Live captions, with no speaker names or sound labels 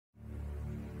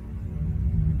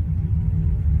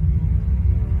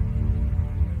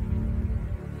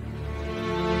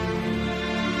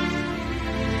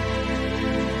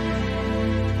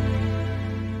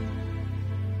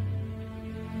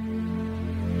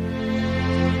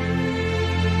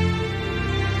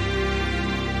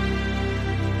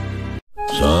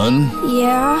Son?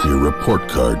 Yeah? Your report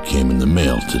card came in the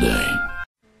mail today.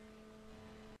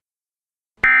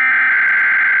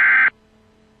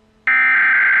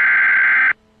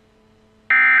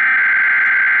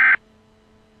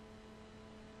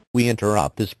 We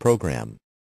interrupt this program.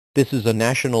 This is a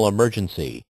national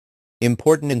emergency.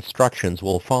 Important instructions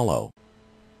will follow.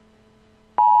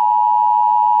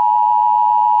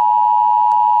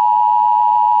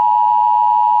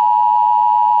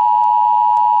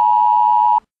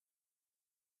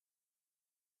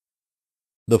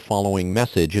 The following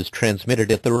message is transmitted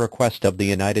at the request of the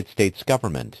United States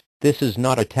government. This is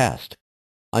not a test.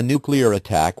 A nuclear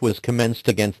attack was commenced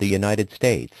against the United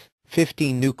States.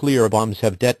 15 nuclear bombs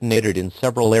have detonated in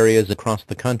several areas across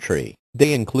the country.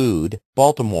 They include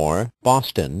Baltimore,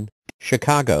 Boston,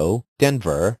 Chicago,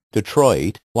 Denver,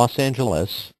 Detroit, Los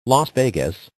Angeles, Las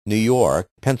Vegas, New York,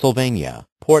 Pennsylvania,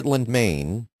 Portland,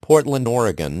 Maine, Portland,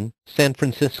 Oregon, San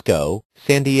Francisco,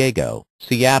 San Diego,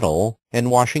 Seattle, and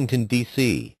Washington,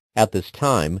 D.C. At this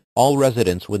time, all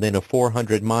residents within a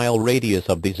 400-mile radius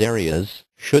of these areas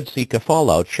should seek a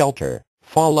fallout shelter.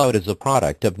 Fallout is a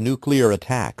product of nuclear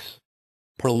attacks.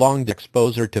 Prolonged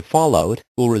exposure to fallout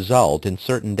will result in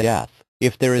certain death.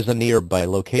 If there is a nearby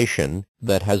location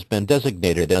that has been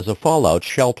designated as a fallout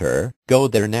shelter, go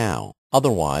there now.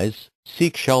 Otherwise,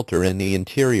 seek shelter in the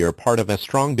interior part of a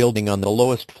strong building on the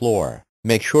lowest floor.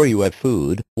 Make sure you have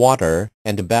food, water,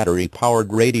 and a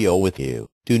battery-powered radio with you.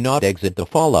 Do not exit the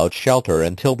fallout shelter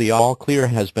until the all-clear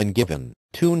has been given.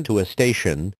 Tune to a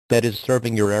station that is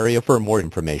serving your area for more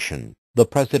information. The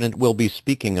President will be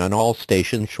speaking on all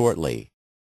stations shortly.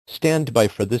 Stand by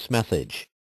for this message.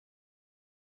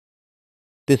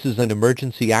 This is an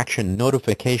emergency action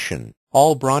notification.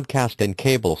 All broadcast and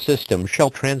cable systems shall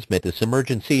transmit this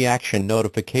emergency action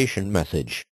notification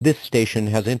message. This station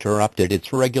has interrupted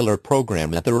its regular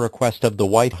program at the request of the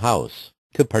White House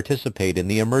to participate in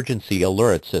the emergency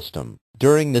alert system.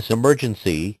 During this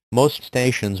emergency, most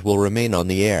stations will remain on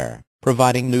the air,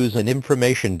 providing news and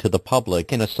information to the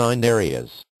public in assigned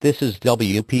areas. This is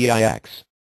WPIX.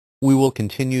 We will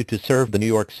continue to serve the New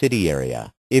York City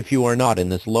area. If you are not in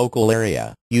this local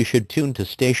area, you should tune to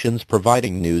stations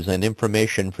providing news and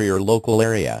information for your local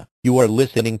area. You are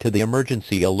listening to the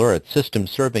emergency alert system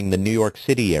serving the New York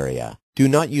City area. Do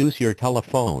not use your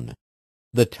telephone.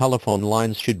 The telephone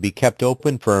lines should be kept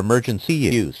open for emergency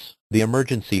use. The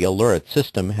emergency alert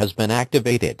system has been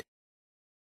activated.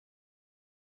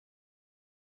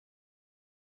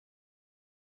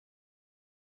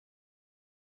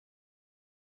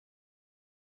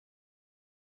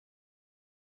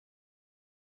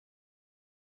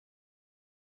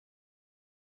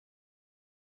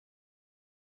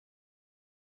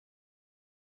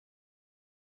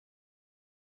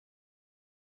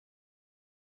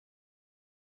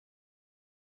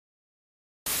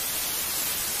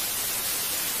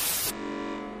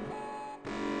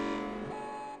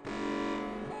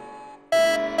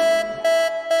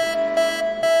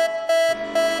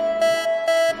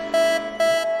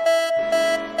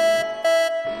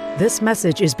 This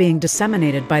message is being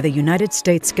disseminated by the United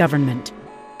States government.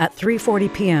 At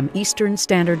 3:40 p.m. Eastern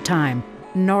Standard Time,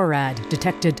 NORAD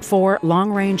detected 4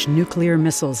 long-range nuclear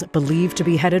missiles believed to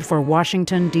be headed for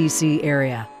Washington, D.C.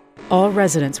 area. All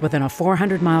residents within a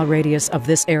 400-mile radius of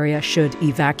this area should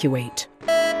evacuate.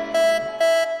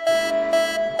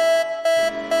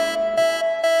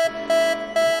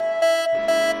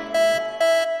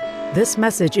 This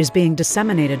message is being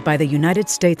disseminated by the United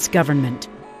States government.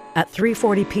 At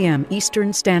 3:40 p.m.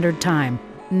 Eastern Standard Time,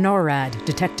 NORAD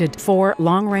detected 4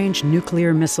 long-range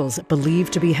nuclear missiles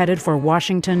believed to be headed for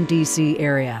Washington, D.C.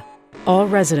 area. All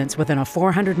residents within a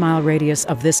 400-mile radius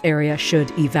of this area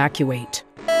should evacuate.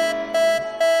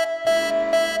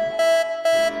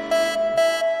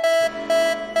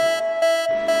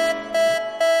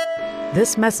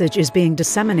 This message is being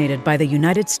disseminated by the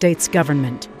United States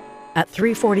government. At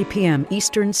 3:40 p.m.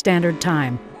 Eastern Standard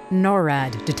Time,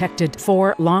 NORAD detected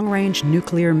 4 long-range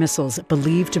nuclear missiles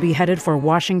believed to be headed for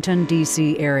Washington,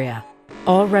 D.C. area.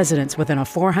 All residents within a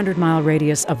 400-mile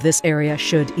radius of this area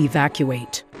should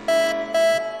evacuate.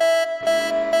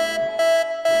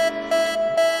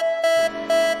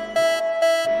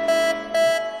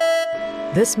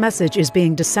 This message is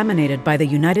being disseminated by the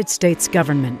United States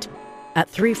government. At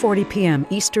 3:40 p.m.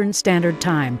 Eastern Standard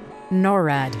Time,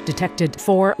 NORAD detected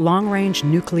 4 long-range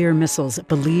nuclear missiles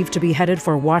believed to be headed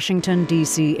for Washington,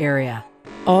 D.C. area.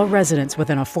 All residents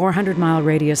within a 400-mile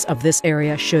radius of this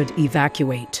area should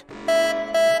evacuate.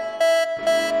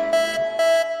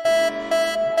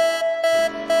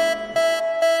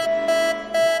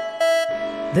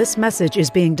 This message is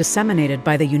being disseminated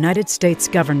by the United States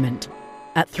government.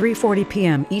 At 3:40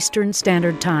 p.m. Eastern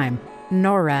Standard Time,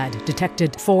 NORAD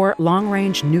detected 4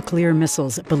 long-range nuclear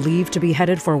missiles believed to be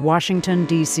headed for Washington,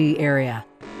 D.C. area.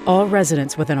 All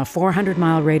residents within a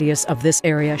 400-mile radius of this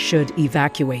area should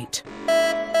evacuate.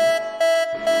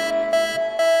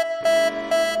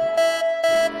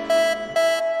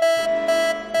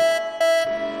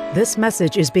 This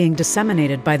message is being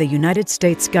disseminated by the United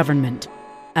States government.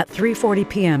 At 3:40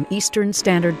 p.m. Eastern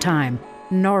Standard Time,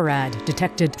 NORAD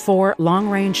detected 4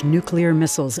 long-range nuclear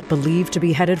missiles believed to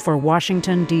be headed for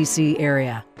Washington, D.C.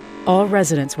 area. All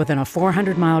residents within a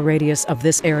 400-mile radius of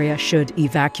this area should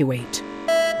evacuate.